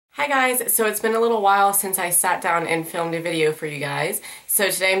Hi guys, so it's been a little while since I sat down and filmed a video for you guys. So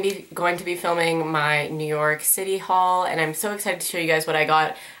today I'm going to be filming my New York City haul, and I'm so excited to show you guys what I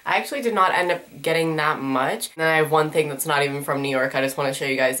got. I actually did not end up getting that much. And then I have one thing that's not even from New York. I just want to show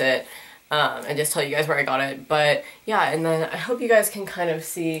you guys it and just tell you guys where I got it. But yeah, and then I hope you guys can kind of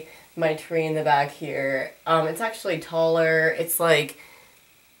see my tree in the back here. It's actually taller. It's like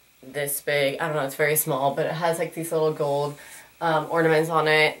this big. I don't know, it's very small, but it has like these little gold ornaments on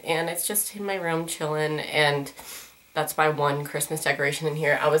it, and it's just in my room chilling, and that's my one Christmas decoration in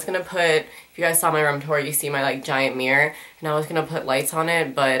here. I was gonna put, if you guys saw my room tour, you see my like giant mirror, and I was gonna put lights on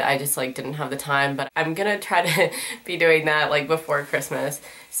it, but I just like didn't have the time. But I'm gonna try to be doing that like before Christmas.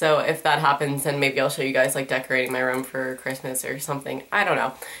 So if that happens, then maybe I'll show you guys like decorating my room for Christmas or something. I don't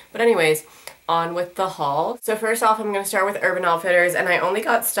know. But anyways, on with the haul. So first off, I'm gonna start with Urban Outfitters, and I only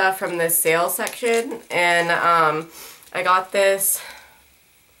got stuff from this sale section, and I got this,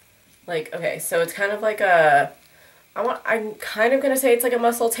 like, okay, so it's kind of like a, I'm kind of gonna say it's like a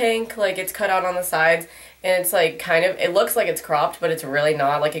muscle tank, like it's cut out on the sides, and it's like kind of, it looks like it's cropped, but it's really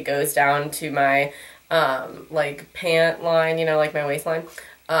not. Like it goes down to my, like pant line, you know, like my waistline,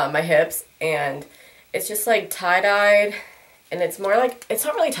 my hips, and it's just like tie-dyed, and it's more like, it's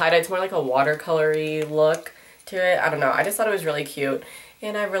not really tie-dyed, it's more like a watercolory look to it. I don't know, I just thought it was really cute,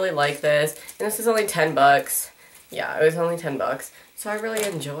 and I really like this, and this is only 10 bucks. Yeah, it was only 10 bucks. So I really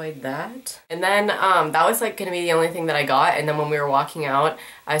enjoyed that. And then that was like gonna be the only thing that I got. And then when we were walking out,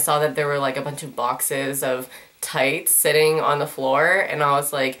 I saw that there were like a bunch of boxes of tights sitting on the floor. And I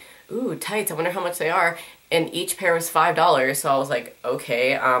was like, ooh, tights, I wonder how much they are. And each pair was $5. So I was like,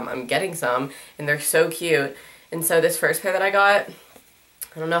 okay, I'm getting some. And they're so cute. And so this first pair that I got,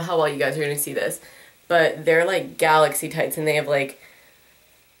 I don't know how well you guys are gonna see this, but they're like galaxy tights, and they have like,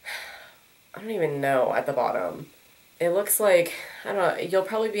 I don't even know at the bottom. It looks like, I don't know, you'll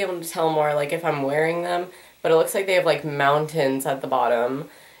probably be able to tell more like if I'm wearing them, but it looks like they have like mountains at the bottom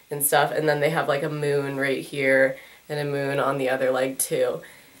and stuff, and then they have like a moon right here and a moon on the other leg too.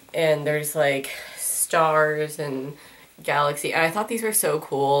 And there's like stars and galaxy, and I thought these were so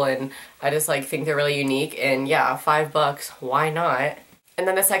cool, and I just like think they're really unique, and yeah, $5, why not? And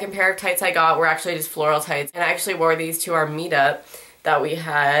then the second pair of tights I got were actually just floral tights, and I actually wore these to our meetup that we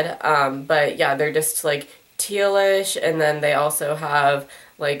had, but yeah, they're just like tealish, and then they also have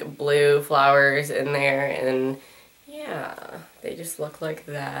like blue flowers in there, and yeah, they just look like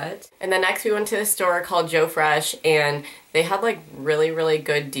that. And then next we went to a store called Joe Fresh, and they had like really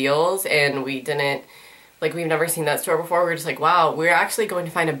good deals, and we didn't, like, we've never seen that store before. We were just like, wow, we're actually going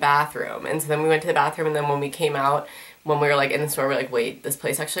to find a bathroom. And so then we went to the bathroom, and then when we came out, when we were like in the store, we were like, wait, this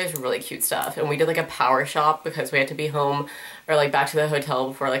place actually has really cute stuff. And we did like a power shop because we had to be home or like back to the hotel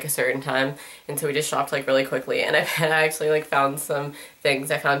before like a certain time. And so we just shopped like really quickly, and I actually like found some things.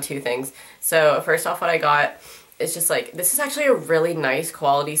 I found two things. So first off, what I got is just like, this is actually a really nice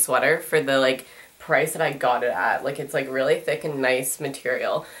quality sweater for the like price that I got it at. Like it's like really thick and nice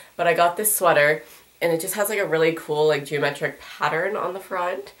material. But I got this sweater, and it just has like a really cool like geometric pattern on the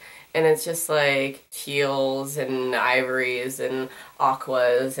front. And it's just like teals and ivories and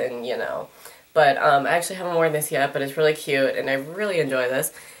aquas and, you know. But I actually haven't worn this yet, but it's really cute, and I really enjoy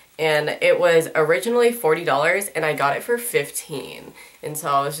this. And it was originally $40, and I got it for $15. And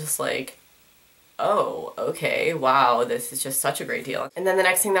so I was just like, oh, okay, wow, this is just such a great deal. And then the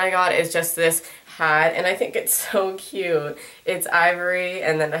next thing that I got is just this hat, and I think it's so cute. It's ivory,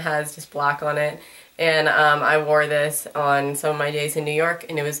 and then it has just black on it. And I wore this on some of my days in New York,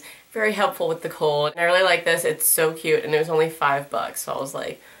 and it was very helpful with the cold. And I really like this. It's so cute, and it was only $5, so I was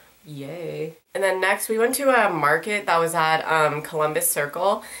like, yay. And then next we went to a market that was at Columbus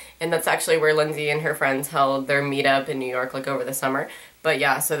Circle, and that's actually where Lindsay and her friends held their meetup in New York like over the summer. But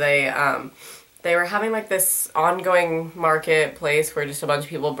yeah, so they were having like this ongoing marketplace where just a bunch of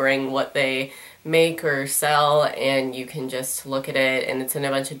people bring what they make or sell, and you can just look at it, and it's in a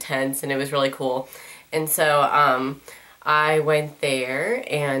bunch of tents, and it was really cool. And so I went there,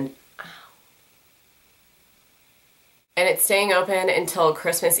 and it's staying open until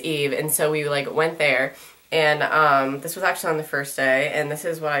Christmas Eve, and so we like went there, and this was actually on the first day, and this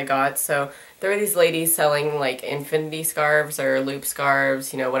is what I got. So there were these ladies selling like infinity scarves or loop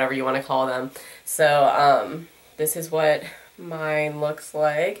scarves, you know, whatever you want to call them. So this is what mine looks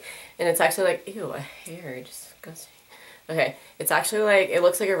like, and it's actually like, ew, a hair, disgusting. Okay, it's actually like, it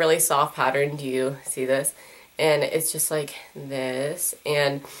looks like a really soft pattern. Do you see this? And it's just like this,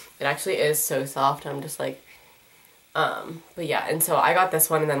 and it actually is so soft. I'm just like, but yeah, and so I got this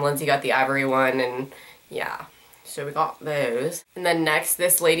one, and then Lindsay got the ivory one, and yeah, so we got those. And then next,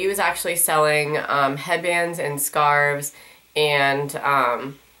 this lady was actually selling headbands and scarves and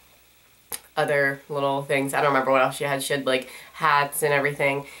other little things. I don't remember what else she had. She had like hats and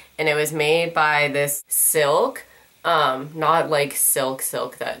everything. And it was made by this silk, not like silk,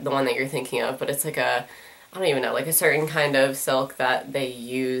 that the one that you're thinking of, but it's like a, I don't even know, like a certain kind of silk that they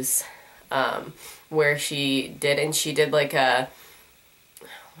use, where she did, and she did like a,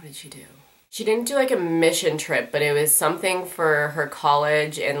 what did she do? She didn't do like a mission trip, but it was something for her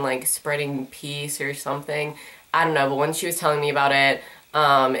college and like spreading peace or something. I don't know, but when she was telling me about it,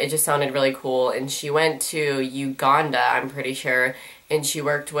 it just sounded really cool. And she went to Uganda, I'm pretty sure, and she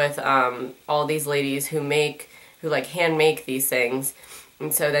worked with all these ladies who like hand make these things.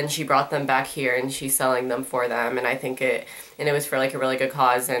 And so then she brought them back here and she's selling them for them. And I think it was for like a really good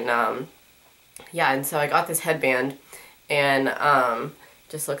cause. And yeah, and so I got this headband, and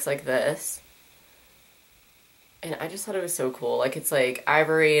just looks like this. And I just thought it was so cool. Like, it's like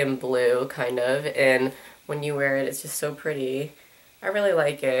ivory and blue, kind of, and when you wear it, it's just so pretty. I really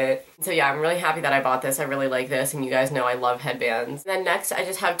like it. So yeah, I'm really happy that I bought this. I really like this, and you guys know I love headbands. Then next, I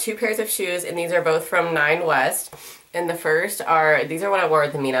just have 2 pairs of shoes, and these are both from 9 West. And the first are, these are what I wore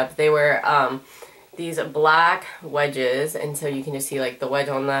at the meetup. They were these black wedges, and so you can just see like the wedge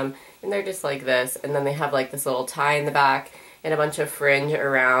on them, and they're just like this. And then they have like this little tie in the back and a bunch of fringe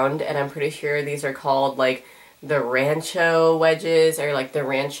around, and I'm pretty sure these are called like the Rancho wedges or like the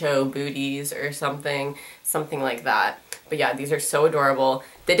Rancho booties or something like that. But yeah, these are so adorable.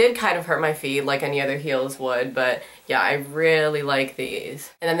 They did kind of hurt my feet like any other heels would, but yeah, I really like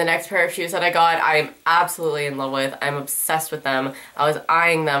these. And then the next pair of shoes that I got, I'm absolutely in love with. I'm obsessed with them. I was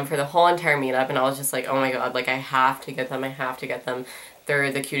eyeing them for the whole entire meetup, and I was just like, oh my god, like I have to get them, I have to get them.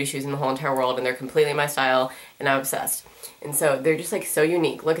 They're the cutest shoes in the whole entire world, and they're completely my style, and I'm obsessed. And so they're just like so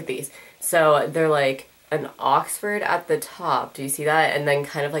unique. Look at these. So they're like an Oxford at the top. Do you see that? And then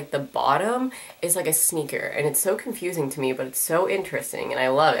kind of like the bottom is like a sneaker, and it's so confusing to me, but it's so interesting and I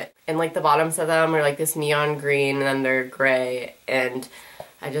love it. And like the bottoms of them are like this neon green, and then they're gray, and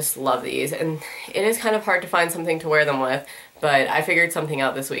I just love these. And it is kind of hard to find something to wear them with, but I figured something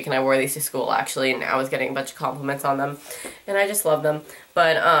out this week, and I wore these to school actually, and I was getting a bunch of compliments on them, and I just love them.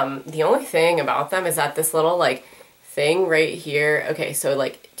 But the only thing about them is that this little like thing right here, okay, so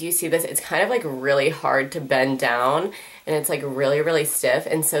like, do you see this? It's kind of like really hard to bend down, and it's like really stiff,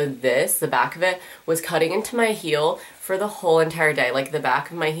 and so this, the back of it, was cutting into my heel for the whole entire day, like the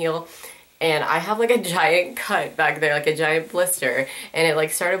back of my heel, and I have like a giant cut back there, like a giant blister, and it like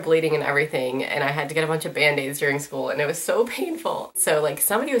started bleeding and everything, and I had to get a bunch of band-aids during school, and it was so painful. So like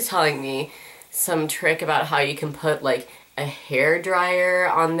somebody was telling me some trick about how you can put like a hair dryer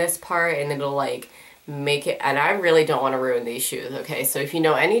on this part, and it'll like make it, and I really don't want to ruin these shoes, okay? So if you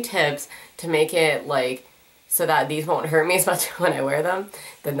know any tips to make it like so that these won't hurt me as much when I wear them,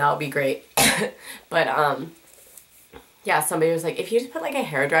 then that would be great. But yeah, somebody was like, if you just put like a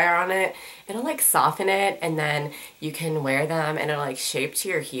hairdryer on it, it'll like soften it, and then you can wear them and it'll like shape to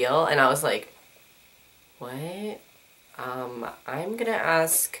your heel. And I was like, what? I'm gonna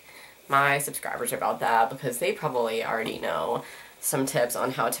ask my subscribers about that, because they probably already know some tips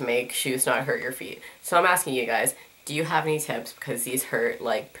on how to make shoes not hurt your feet. So I'm asking you guys, do you have any tips, because these hurt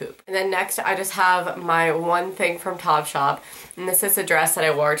like poop? And then next, I just have my one thing from Topshop, and this is a dress that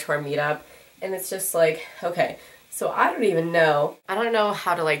I wore to our meetup, and it's just like, okay, so I don't know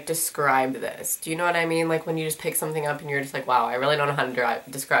how to like describe this. Do you know what I mean? Like when you just pick something up and you're just like, wow, I really don't know how to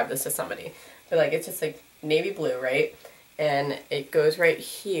describe this to somebody. But like, it's just like navy blue, right? And it goes right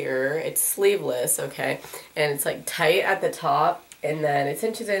here. It's sleeveless, okay? And it's like tight at the top, and then it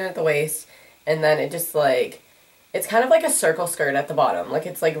cinches in at the waist, and then it just like, it's kind of like a circle skirt at the bottom. Like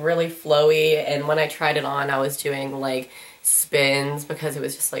it's like really flowy, and when I tried it on, I was doing like spins because it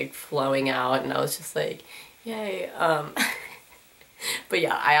was just like flowing out, and I was just like, yay. But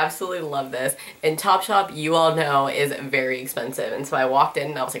yeah, I absolutely love this. And Topshop, you all know, is very expensive. And so I walked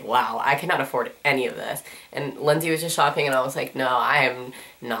in and I was like, wow, I cannot afford any of this. And Lindsay was just shopping, and I was like, no, I am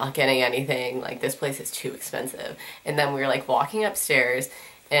not getting anything. Like, this place is too expensive. And then we were like walking upstairs,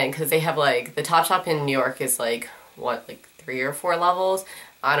 and because they have like, the Topshop in New York is like, what, like 3 or 4 levels?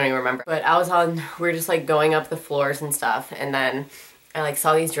 I don't even remember. But we were just like going up the floors and stuff, and then I like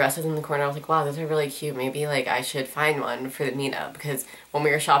saw these dresses in the corner. I was like, wow, those are really cute. Maybe like I should find one for the meetup, because when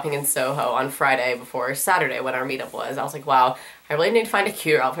we were shopping in Soho on Friday before Saturday when our meetup was, I was like, wow, I really need to find a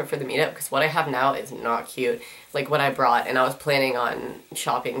cute outfit for the meetup, because what I have now is not cute, like what I brought, and I was planning on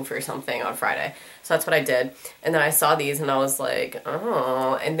shopping for something on Friday. So that's what I did. And then I saw these and I was like,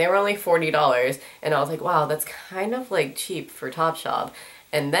 oh, and they were only $40, and I was like, wow, that's kind of like cheap for Topshop.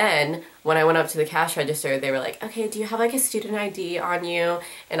 And then when I went up to the cash register, they were like, okay, do you have like a student ID on you?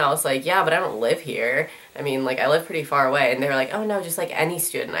 And I was like, yeah, but I don't live here. I mean, like I live pretty far away. And they were like, oh no, just like any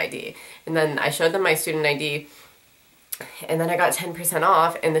student ID. And then I showed them my student ID, and then I got 10%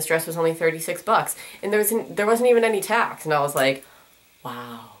 off, and this dress was only 36 bucks. And there wasn't even any tax. And I was like,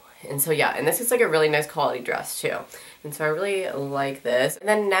 wow. And so yeah, and this is like a really nice quality dress too. And so I really like this. And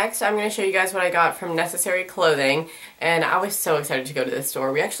then next I'm going to show you guys what I got from Necessary Clothing. And I was so excited to go to this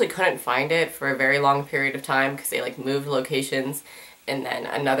store. We actually couldn't find it for a very long period of time because they like moved locations. And then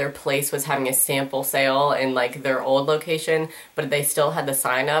another place was having a sample sale in like their old location, but they still had the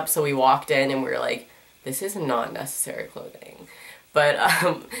sign up. So we walked in and we were like, this is not Necessary Clothing. But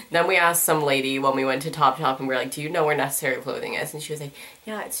then we asked some lady when we went to Topshop, and we were like, do you know where Necessary Clothing is? And she was like,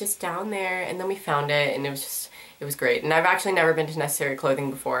 yeah, it's just down there. And then we found it, and it was great. And I've actually never been to Necessary Clothing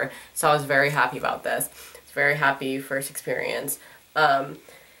before, so I was very happy about this. I was very happy first experience.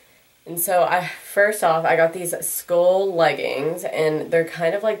 And so first off, I got these skull leggings, and they're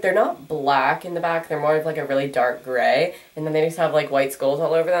kind of like, they're not black in the back, they're more of like a really dark gray, and then they just have like white skulls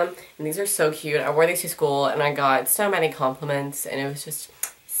all over them, and these are so cute. I wore these to school, and I got so many compliments, and it was just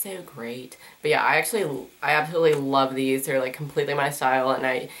so great. But yeah, I absolutely love these. They're like completely my style,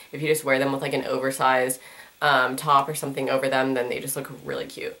 and if you just wear them with like an oversized top or something over them, then they just look really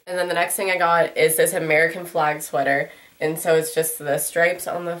cute. And then the next thing I got is this American flag sweater. And so it's just the stripes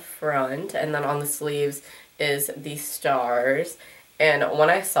on the front, and then on the sleeves is the stars. And when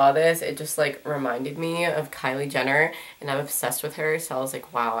I saw this, it just like reminded me of Kylie Jenner, and I'm obsessed with her, so I was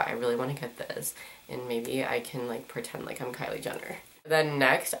like, wow, I really want to get this. And maybe I can like pretend like I'm Kylie Jenner. Then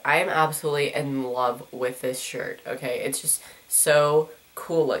next, I am absolutely in love with this shirt, okay? It's just so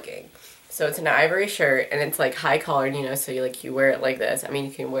cool looking. So it's an ivory shirt, and it's like high collared, you know, so you wear it like this. I mean,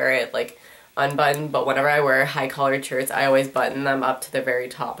 you can wear it like unbuttoned, but whenever I wear high collared shirts, I always button them up to the very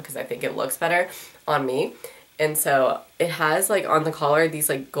top because I think it looks better on me. And so it has like on the collar these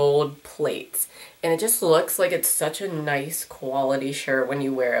like gold plates, and it just looks like it's such a nice quality shirt when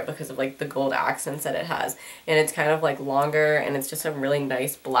you wear it because of like the gold accents that it has. And it's kind of like longer, and it's just a really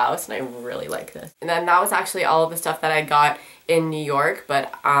nice blouse, and I really like this. And then that was actually all of the stuff that I got in New York,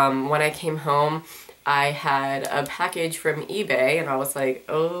 but when I came home, I had a package from eBay, and I was like,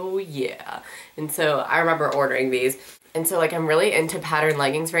 oh yeah. And so I remember ordering these. And so like I'm really into pattern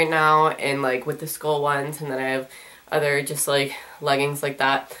leggings right now, and like with the skull ones, and then I have other just like leggings like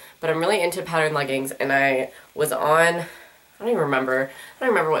that. But I'm really into pattern leggings, and I was on, I don't remember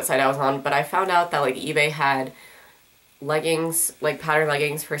what site I was on, but I found out that like eBay had leggings, like pattern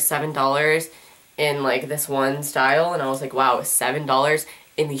leggings for $7 in like this one style, and I was like, wow, $7,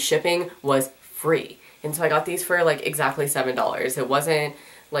 and the shipping was free. And so I got these for like exactly $7. It wasn't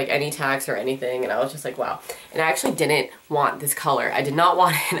like any tax or anything, and I was just like, wow. And I actually didn't want this color. I did not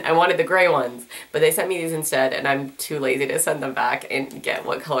want it. I wanted the gray ones, but they sent me these instead, and I'm too lazy to send them back and get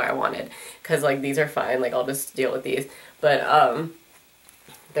what color I wanted, because like these are fine, like I'll just deal with these. But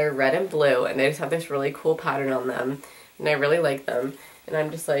they're red and blue, and they just have this really cool pattern on them, and I really like them, and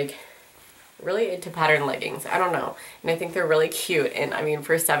I'm just like really into pattern leggings. I don't know, and I think they're really cute, and I mean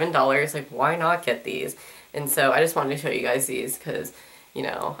for $7, like why not get these? And so I just wanted to show you guys these because, you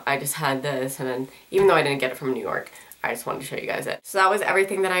know, I just had this, and then even though I didn't get it from New York, I just wanted to show you guys it. So that was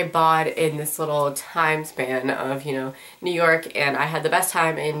everything that I bought in this little time span of, you know, New York, and I had the best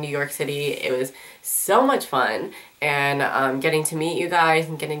time in New York City. It was so much fun, and getting to meet you guys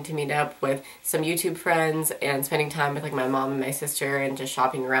and getting to meet up with some YouTube friends and spending time with like my mom and my sister and just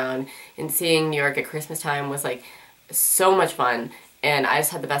shopping around and seeing New York at Christmas time was like so much fun, and I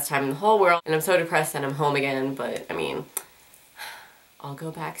just had the best time in the whole world. And I'm so depressed that I'm home again, but I mean, I'll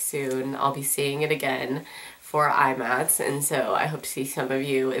go back soon. I'll be seeing it again for IMATS, and so I hope to see some of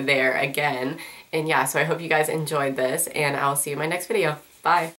you there again. And yeah, so I hope you guys enjoyed this, and I'll see you in my next video. Bye!